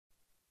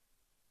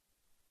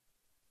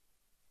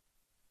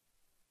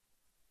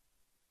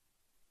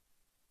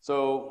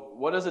So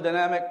what is a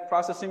dynamic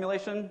process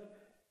simulation?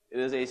 It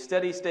is a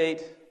steady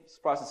state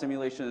process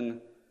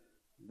simulation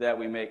that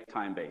we make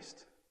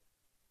time-based.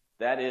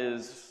 That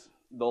is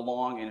the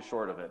long and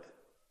short of it.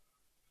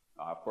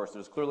 Of course,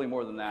 there's clearly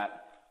more than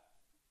that.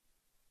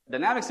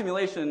 Dynamic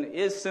simulation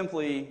is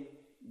simply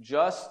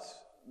just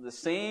the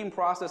same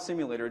process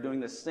simulator doing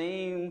the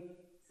same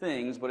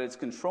things, but it's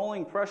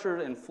controlling pressure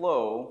and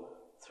flow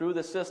through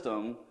the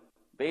system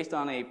based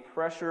on a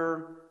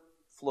pressure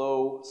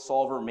flow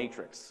solver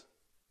matrix.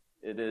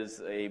 It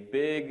is a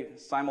big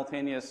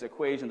simultaneous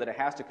equation that it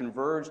has to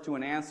converge to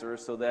an answer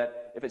so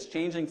that if it's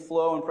changing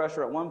flow and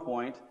pressure at one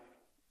point,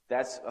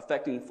 that's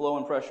affecting flow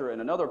and pressure at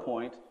another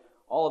point.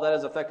 All of that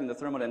is affecting the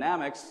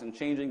thermodynamics and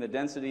changing the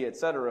density,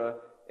 etc.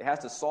 It has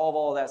to solve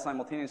all of that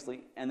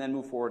simultaneously and then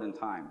move forward in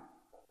time.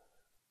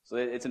 So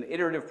it's an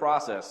iterative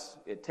process.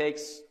 It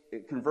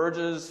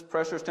converges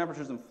pressures,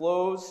 temperatures, and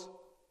flows,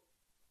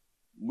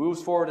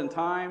 moves forward in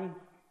time,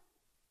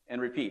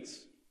 and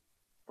repeats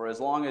for as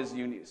long as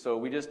you need. So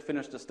we just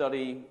finished a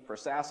study for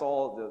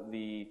Sasol.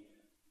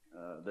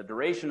 The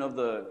duration of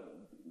the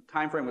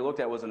time frame we looked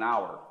at was an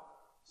hour.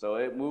 So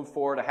it moved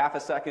forward a half a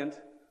second,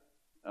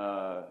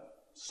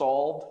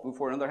 solved, moved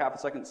forward another half a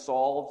second,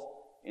 solved,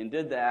 and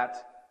did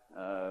that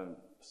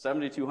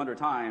 7,200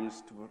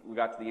 times till we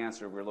got to the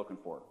answer we were looking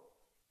for.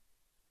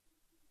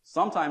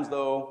 Sometimes,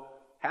 though,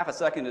 half a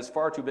second is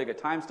far too big a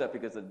time step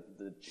because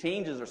the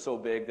changes are so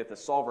big that the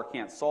solver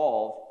can't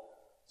solve.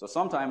 So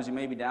sometimes you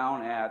may be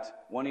down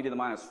at 1 to the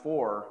minus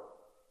 4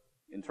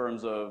 in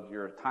terms of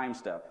your time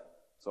step.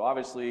 So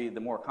obviously,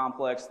 the more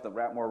complex, the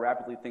more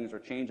rapidly things are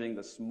changing,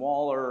 the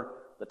smaller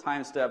the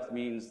time step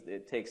means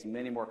it takes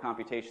many more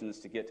computations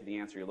to get to the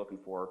answer you're looking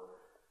for.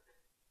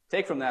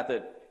 Take from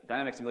that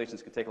dynamic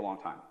simulations can take a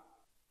long time.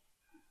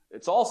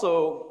 It's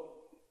also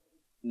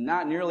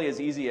not nearly as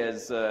easy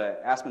as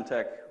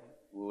AspenTech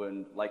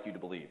would like you to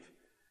believe.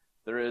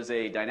 There is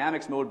a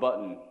dynamics mode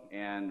button,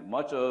 and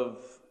much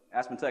of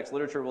AspenTech's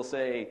literature will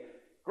say,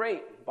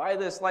 great, buy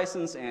this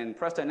license and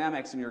press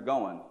dynamics and you're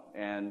going.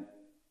 And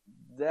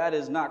that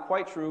is not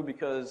quite true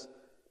because,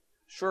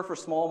 sure, for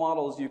small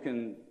models you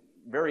can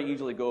very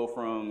easily go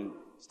from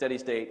steady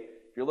state.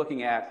 If you're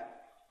looking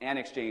at an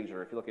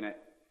exchanger, if you're looking at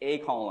a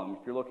column,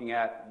 if you're looking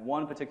at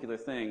one particular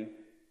thing,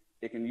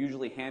 it can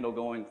usually handle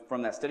going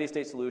from that steady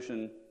state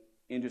solution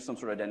into some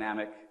sort of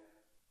dynamic.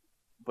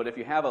 But if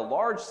you have a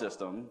large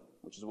system,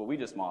 which is what we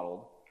just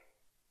modeled,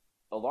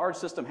 a large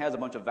system has a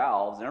bunch of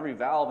valves, and every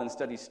valve in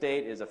steady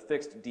state is a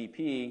fixed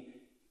dP.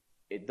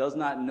 It does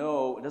not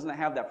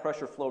have that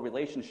pressure flow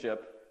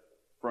relationship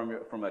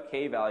from a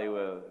K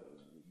value,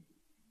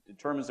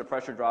 determines the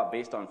pressure drop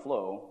based on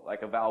flow,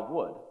 like a valve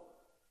would.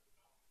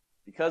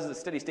 Because the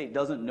steady state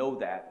doesn't know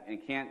that and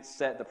can't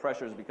set the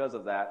pressures because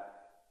of that,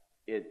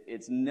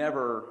 it's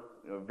never,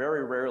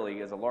 very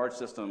rarely, as a large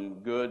system,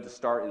 good to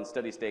start in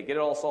steady state, get it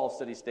all solved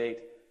steady state,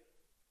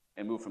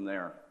 and move from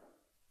there.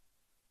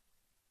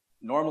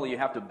 Normally, you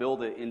have to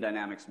build it in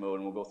dynamics mode,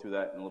 and we'll go through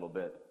that in a little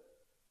bit.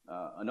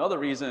 Another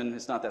reason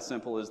it's not that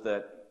simple is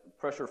that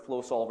pressure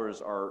flow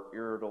solvers are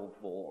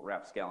irritable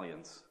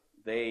rapscallions.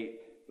 The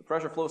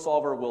pressure flow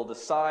solver will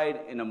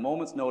decide in a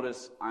moment's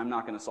notice, I'm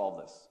not going to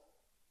solve this,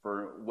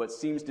 for what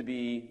seems to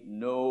be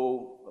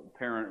no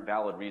apparent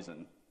valid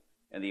reason.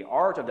 And the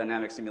art of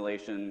dynamic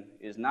simulation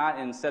is not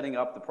in setting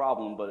up the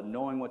problem, but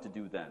knowing what to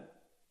do then.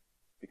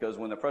 Because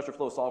when the pressure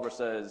flow solver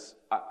says,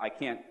 I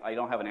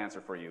don't have an answer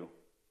for you,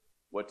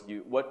 what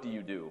do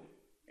you do?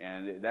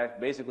 And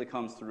that basically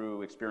comes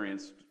through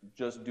experience,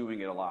 just doing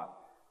it a lot.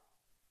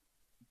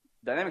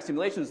 Dynamic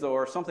simulations, though,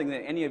 are something that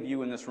any of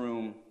you in this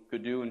room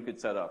could do and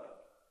could set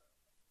up.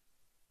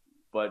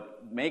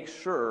 But make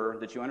sure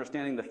that you're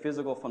understanding the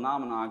physical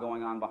phenomena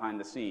going on behind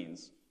the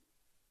scenes.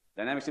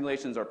 Dynamic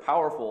simulations are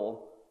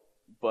powerful,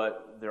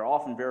 but they're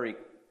often very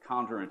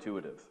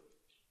counterintuitive.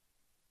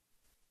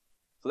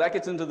 So that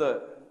gets into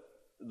the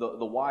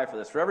why for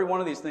this. For every one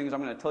of these things,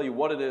 I'm going to tell you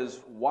what it is,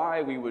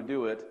 why we would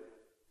do it,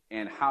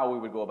 and how we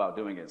would go about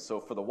doing it.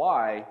 So for the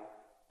why,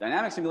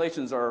 dynamic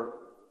simulations are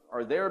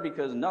there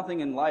because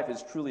nothing in life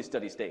is truly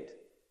steady state.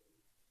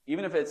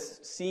 Even if it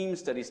seems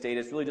steady state,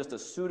 it's really just a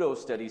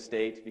pseudo-steady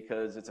state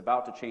because it's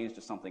about to change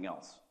to something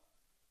else.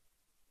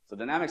 So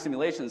dynamic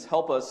simulations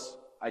help us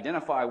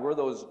identify where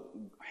those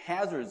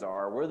hazards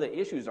are, where the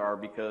issues are,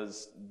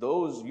 because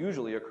those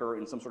usually occur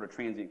in some sort of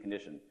transient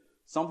condition.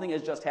 Something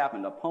has just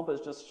happened. A pump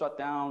has just shut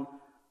down.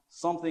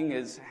 Something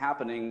is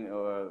happening.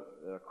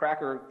 A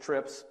cracker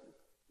trips.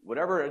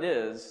 Whatever it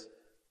is,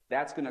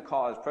 that's going to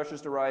cause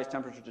pressures to rise,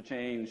 temperature to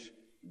change.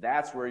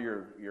 That's where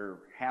your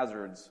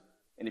hazards.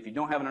 And if you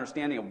don't have an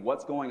understanding of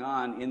what's going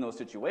on in those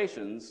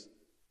situations,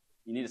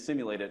 you need to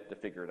simulate it to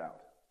figure it out.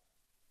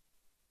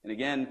 And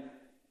again,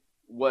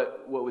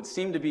 what would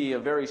seem to be a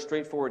very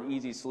straightforward,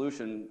 easy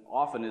solution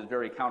often is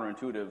very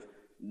counterintuitive.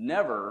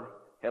 Never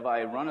have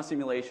I run a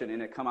simulation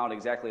and it come out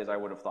exactly as I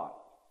would have thought.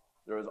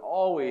 There is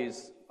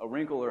always a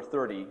wrinkle or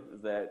 30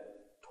 that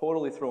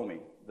totally throw me.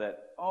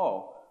 That,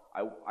 oh,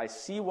 I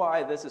see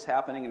why this is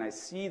happening and I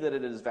see that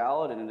it is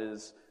valid and it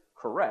is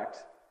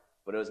correct,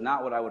 but it was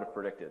not what I would have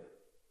predicted.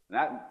 And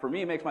that, for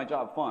me, makes my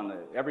job fun.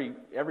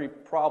 Every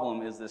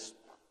problem is this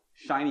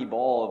shiny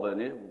ball of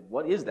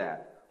what is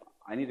that?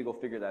 I need to go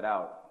figure that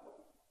out.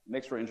 It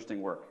makes for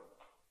interesting work.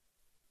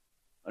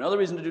 Another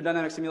reason to do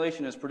dynamic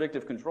simulation is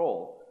predictive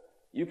control.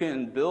 You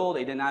can build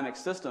a dynamic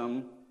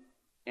system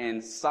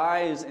and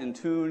size and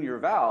tune your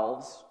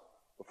valves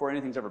before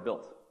anything's ever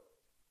built.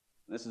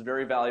 And this is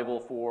very valuable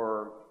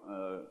for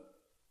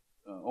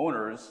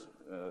owners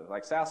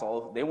like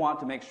Sasol. They want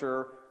to make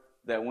sure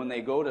that when they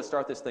go to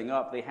start this thing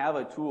up, they have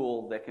a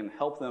tool that can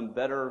help them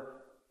better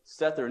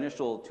set their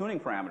initial tuning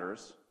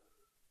parameters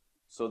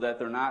so that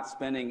they're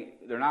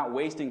not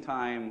wasting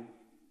time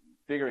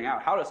figuring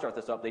out how to start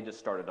this up, they just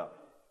start it up.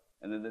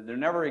 And they're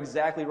never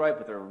exactly right,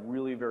 but they're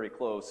really very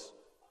close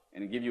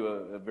and give you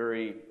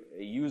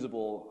a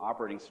usable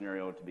operating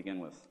scenario to begin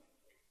with.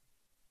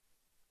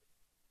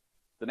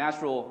 The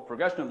natural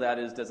progression of that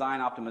is design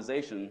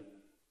optimization.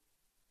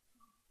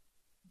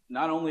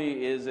 Not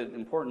only is it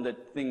important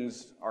that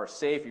things are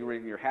safe,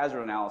 your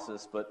hazard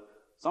analysis, but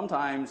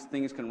sometimes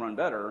things can run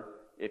better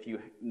if you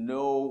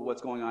know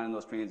what's going on in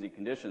those transient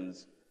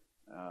conditions.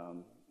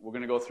 We're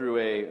going to go through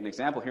an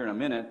example here in a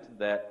minute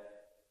that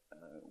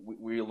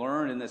we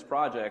learned in this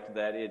project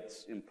that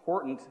it's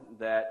important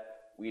that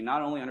we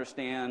not only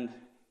understand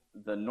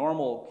the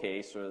normal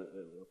case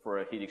for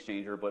a heat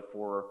exchanger, but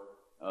for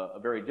a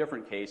very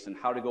different case and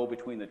how to go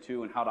between the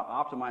two and how to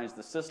optimize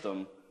the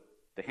system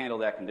to handle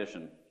that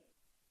condition.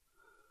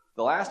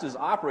 The last is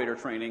operator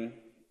training.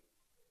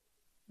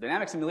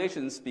 Dynamic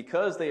simulations,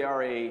 because they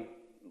are a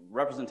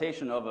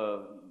representation of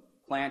a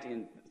plant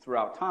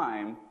throughout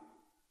time,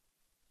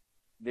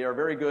 they are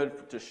very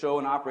good to show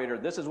an operator,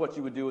 this is what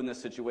you would do in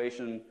this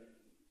situation.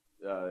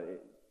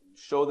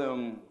 Show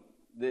them,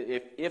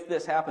 if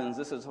this happens,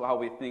 this is how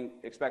we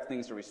expect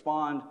things to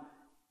respond.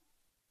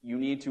 You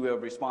need to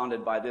have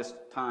responded by this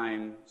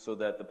time so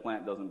that the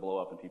plant doesn't blow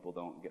up and people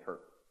don't get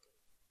hurt.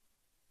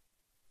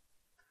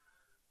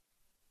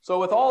 So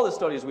with all the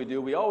studies we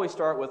do, we always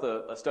start with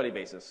a study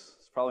basis.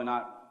 It's probably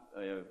not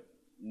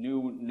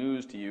new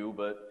news to you,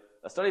 but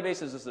a study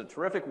basis is a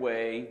terrific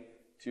way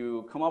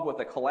to come up with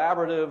a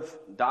collaborative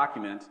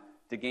document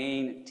to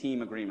gain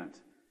team agreement.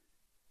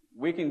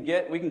 We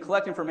can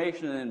collect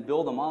information and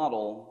build a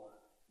model,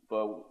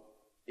 but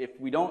if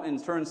we don't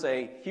in turn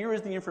say, here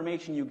is the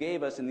information you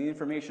gave us and the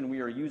information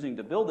we are using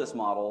to build this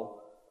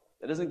model,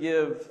 that doesn't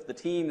give the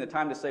team the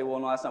time to say, well,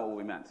 no, that's not what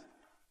we meant.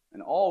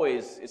 And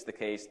always it's the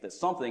case that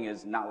something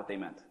is not what they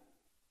meant.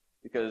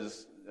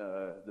 Because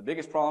the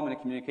biggest problem in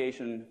a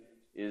communication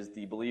is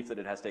the belief that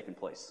it has taken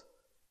place.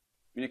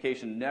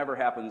 Communication never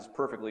happens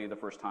perfectly the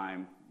first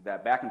time.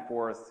 That back and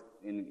forth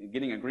in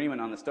getting agreement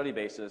on the study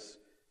basis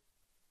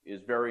is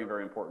very,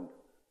 very important.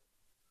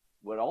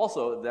 But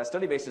also, that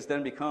study basis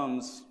then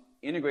becomes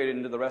integrated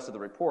into the rest of the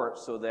report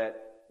so that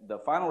the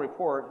final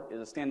report is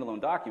a standalone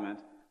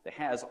document that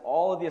has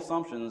all of the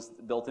assumptions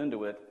built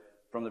into it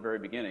from the very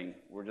beginning.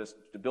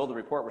 To build the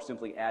report, we're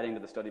simply adding to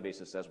the study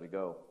basis as we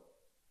go.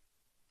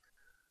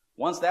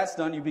 Once that's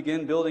done, you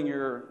begin building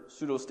your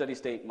pseudo-steady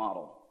state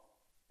model.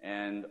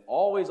 And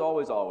always,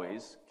 always,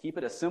 always, keep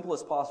it as simple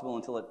as possible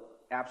until it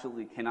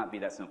absolutely cannot be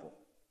that simple.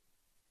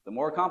 The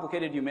more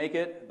complicated you make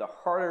it, the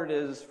harder it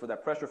is for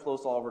that pressure flow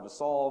solver to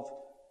solve.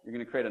 You're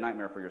going to create a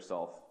nightmare for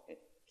yourself.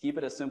 Keep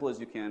it as simple as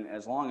you can,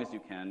 as long as you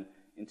can,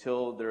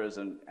 until there is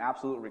an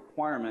absolute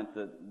requirement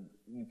that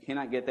you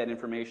cannot get that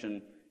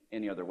information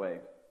any other way.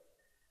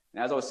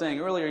 And as I was saying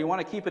earlier, you want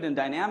to keep it in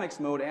dynamics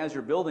mode as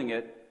you're building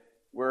it,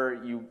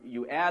 where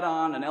you add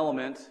on an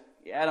element,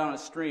 you add on a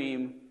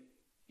stream,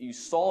 you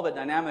solve it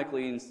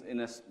dynamically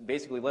and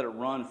basically let it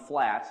run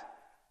flat,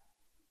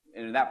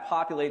 and that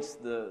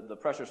populates the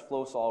pressures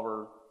flow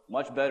solver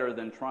much better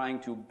than trying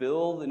to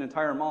build an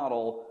entire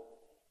model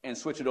and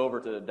switch it over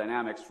to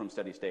dynamics from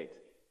steady state.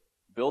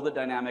 Build it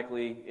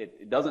dynamically.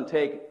 It doesn't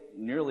take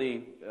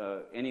nearly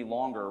any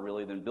longer,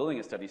 really, than building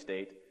a steady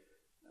state,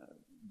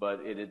 but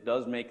it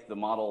does make the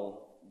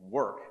model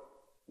work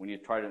when you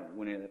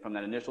from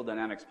that initial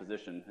dynamics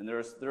position. And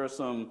there are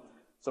some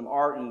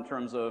art in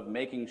terms of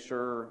making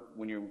sure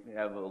when you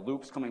have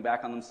loops coming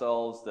back on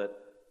themselves that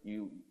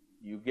you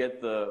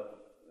get the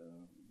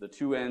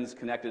two ends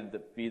connected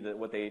that be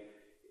what they.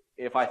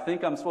 If I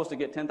think I'm supposed to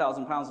get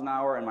 10,000 pounds an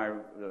hour and my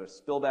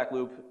spillback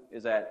loop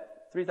is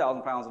at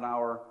 3,000 pounds an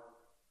hour,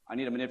 I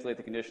need to manipulate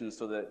the conditions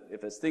so that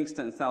if it thinks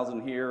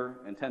 10,000 here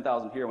and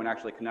 10,000 here, when I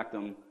actually connect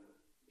them,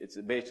 it's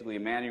basically a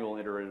manual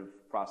iterative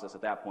process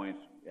at that point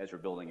as you're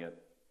building it.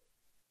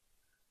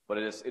 But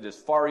it is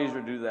far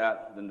easier to do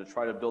that than to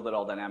try to build it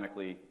all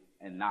dynamically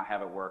and not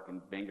have it work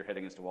and bang your head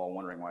against the wall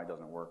wondering why it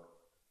doesn't work.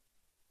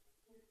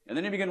 And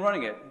then you begin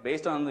running it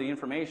based on the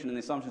information and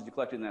the assumptions you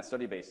collected in that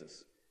study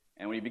basis.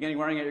 And when you begin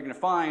running it, you're going to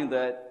find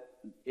that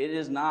it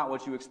is not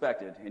what you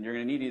expected. And you're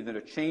going to need either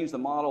to change the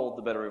model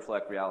to better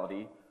reflect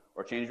reality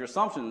or change your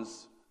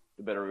assumptions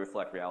to better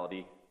reflect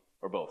reality,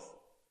 or both.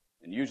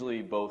 And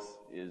usually both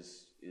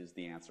is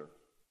the answer.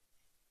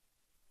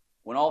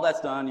 When all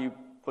that's done, you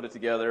put it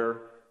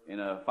together in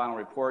a final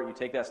report. You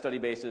take that study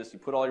basis, you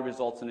put all your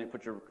results in it,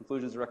 put your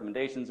conclusions and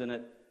recommendations in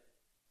it.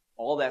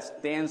 all that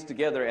stands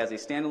together as a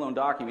standalone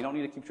document. You don't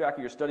need to keep track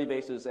of your study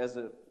bases as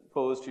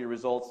opposed to your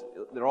results.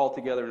 They're all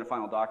together in a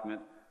final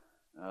document.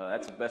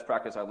 That's the best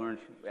practice I learned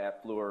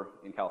at Fluor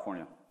in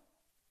California.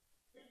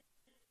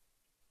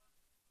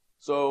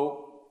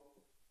 So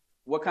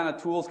what kind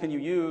of tools can you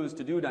use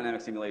to do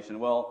dynamic simulation?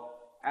 Well,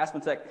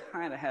 AspenTech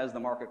kind of has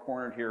the market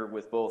cornered here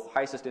with both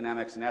HYSYS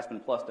Dynamics and Aspen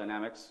Plus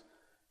Dynamics.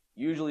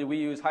 Usually we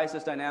use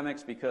HYSYS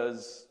Dynamics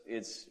because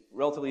it's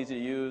relatively easy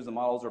to use. The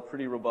models are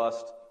pretty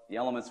robust. The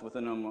elements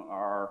within them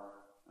are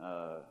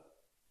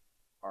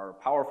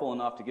powerful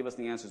enough to give us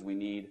the answers we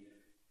need.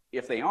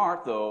 If they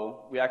aren't,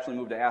 though, we actually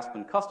move to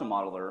Aspen Custom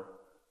Modeler,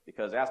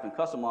 because Aspen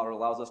Custom Modeler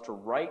allows us to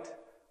write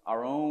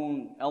our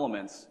own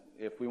elements.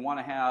 If we want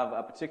to have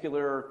a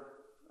particular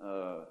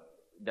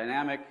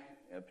dynamic,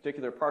 a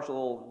particular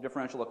partial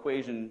differential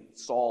equation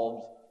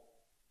solved,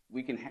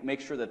 we can make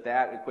sure that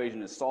that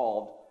equation is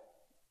solved.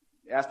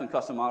 Aspen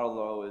Custom Modeler,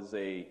 though, is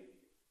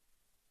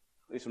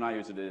at least when I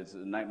use it, it's a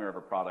nightmare of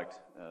a product.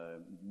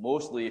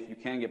 Mostly, if you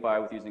can get by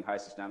with using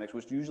HYSYS Dynamics,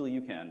 which usually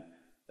you can,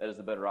 that is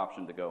the better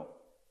option to go.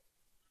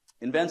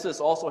 Invensys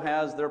also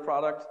has their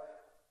product,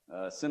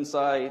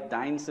 SimSci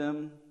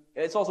Dancin.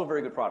 It's also a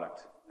very good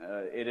product.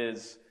 It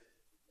is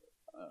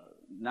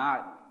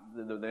not,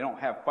 they don't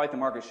have quite the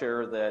market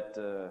share that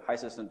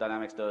HYSYS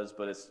Dynamics does,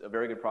 but it's a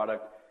very good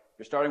product. If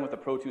you're starting with a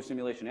Pro 2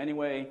 simulation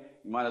anyway,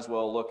 you might as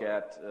well look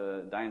at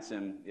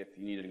Dancin if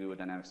you needed to do a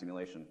dynamic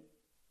simulation.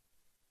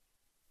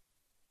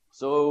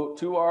 So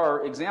to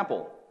our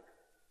example,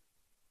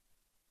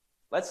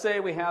 let's say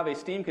we have a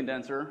steam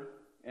condenser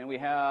and we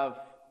have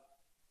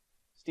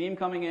steam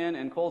coming in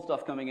and cold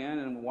stuff coming in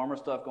and warmer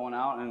stuff going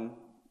out and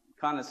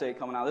condensate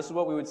coming out. This is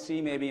what we would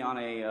see maybe on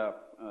a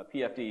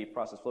PFD,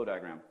 process flow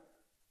diagram.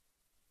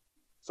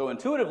 So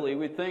intuitively,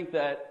 we'd think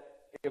that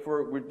if we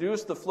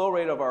reduce the flow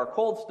rate of our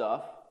cold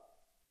stuff,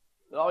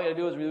 that all we got to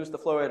do is reduce the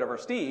flow rate of our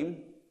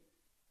steam,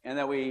 and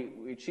that we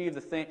achieve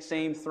the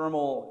same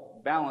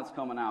thermal balance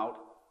coming out,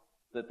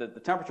 that the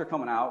temperature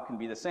coming out can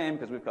be the same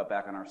because we've cut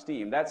back on our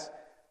steam. That's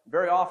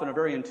very often a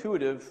very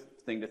intuitive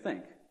thing to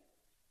think.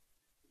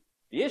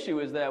 The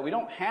issue is that we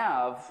don't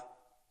have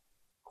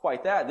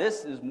quite that.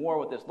 This is more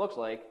what this looks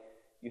like.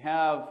 You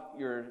have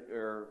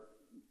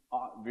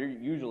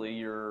usually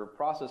your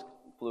process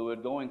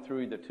fluid going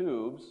through the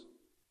tubes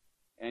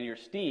and your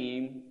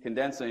steam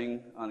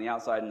condensing on the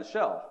outside in the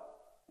shell.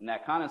 And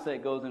that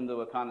condensate goes into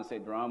a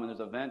condensate drum and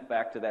there's a vent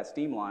back to that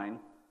steam line.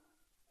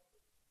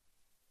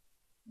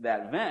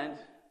 That vent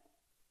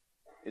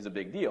is a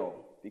big deal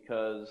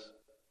because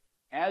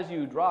as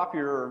you drop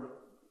your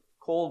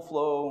cold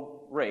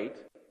flow rate,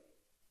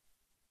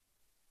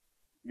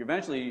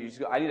 eventually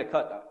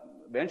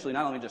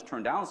not only just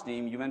turn down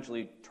steam, you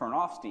eventually turn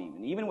off steam.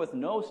 And even with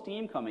no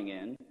steam coming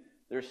in,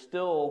 there's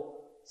still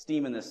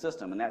steam in this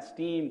system, and that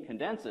steam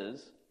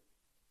condenses.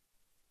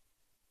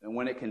 And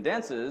when it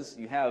condenses,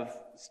 you have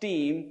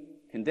steam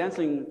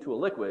condensing to a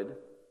liquid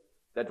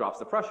that drops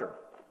the pressure.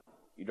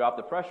 You drop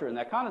the pressure in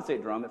that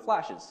condensate drum, it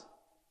flashes.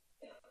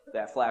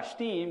 That flash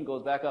steam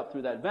goes back up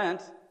through that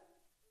vent,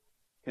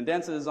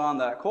 condenses on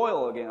that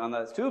coil again, on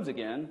those tubes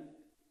again,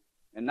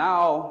 and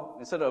now,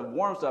 instead of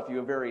warm stuff, you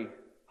have very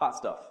hot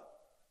stuff.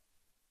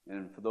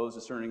 And for those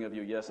discerning of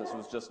you, yes, this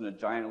was just a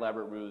giant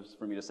elaborate ruse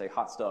for me to say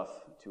hot stuff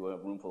to a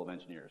room full of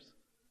engineers.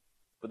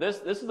 But this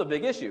is a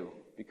big issue,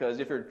 because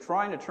if you're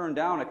trying to turn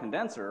down a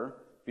condenser,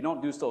 if you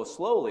don't do so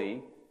slowly,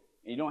 and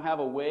you don't have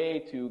a way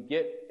to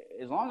get,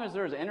 as long as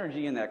there's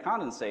energy in that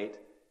condensate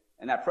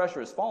and that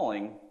pressure is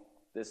falling,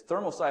 this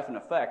thermal siphon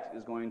effect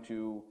is going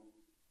to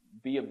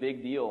be a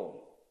big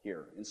deal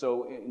here. And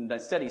so in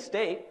that steady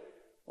state,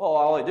 well,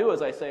 all I do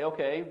is I say,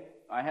 okay,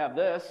 I have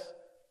this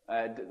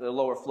at the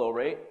lower flow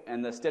rate,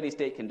 and the steady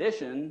state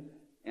condition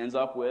ends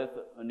up with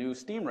a new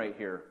steam rate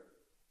here.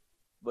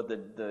 But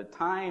the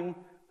time,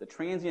 the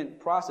transient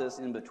process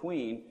in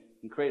between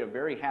can create a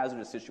very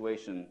hazardous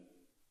situation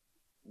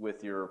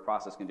with your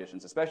process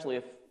conditions, especially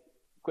if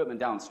equipment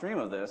downstream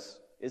of this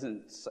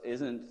isn't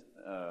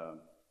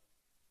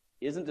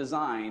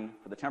designed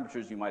for the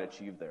temperatures you might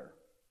achieve there.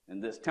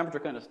 And this temperature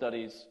kind of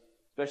studies,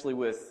 especially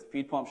with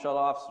feed pump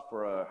shutoffs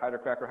for a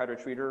hydrocracker,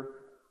 hydrotreater,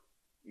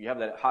 you have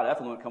that hot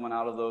effluent coming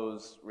out of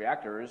those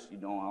reactors. You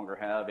no longer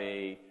have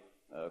a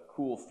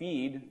cool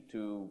feed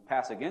to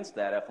pass against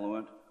that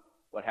effluent.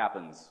 What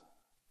happens?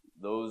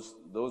 Those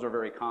are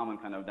very common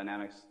kind of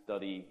dynamic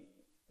study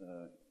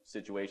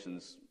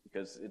situations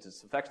because it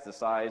affects the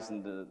size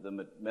and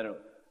the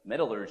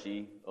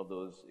metallurgy of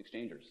those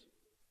exchangers.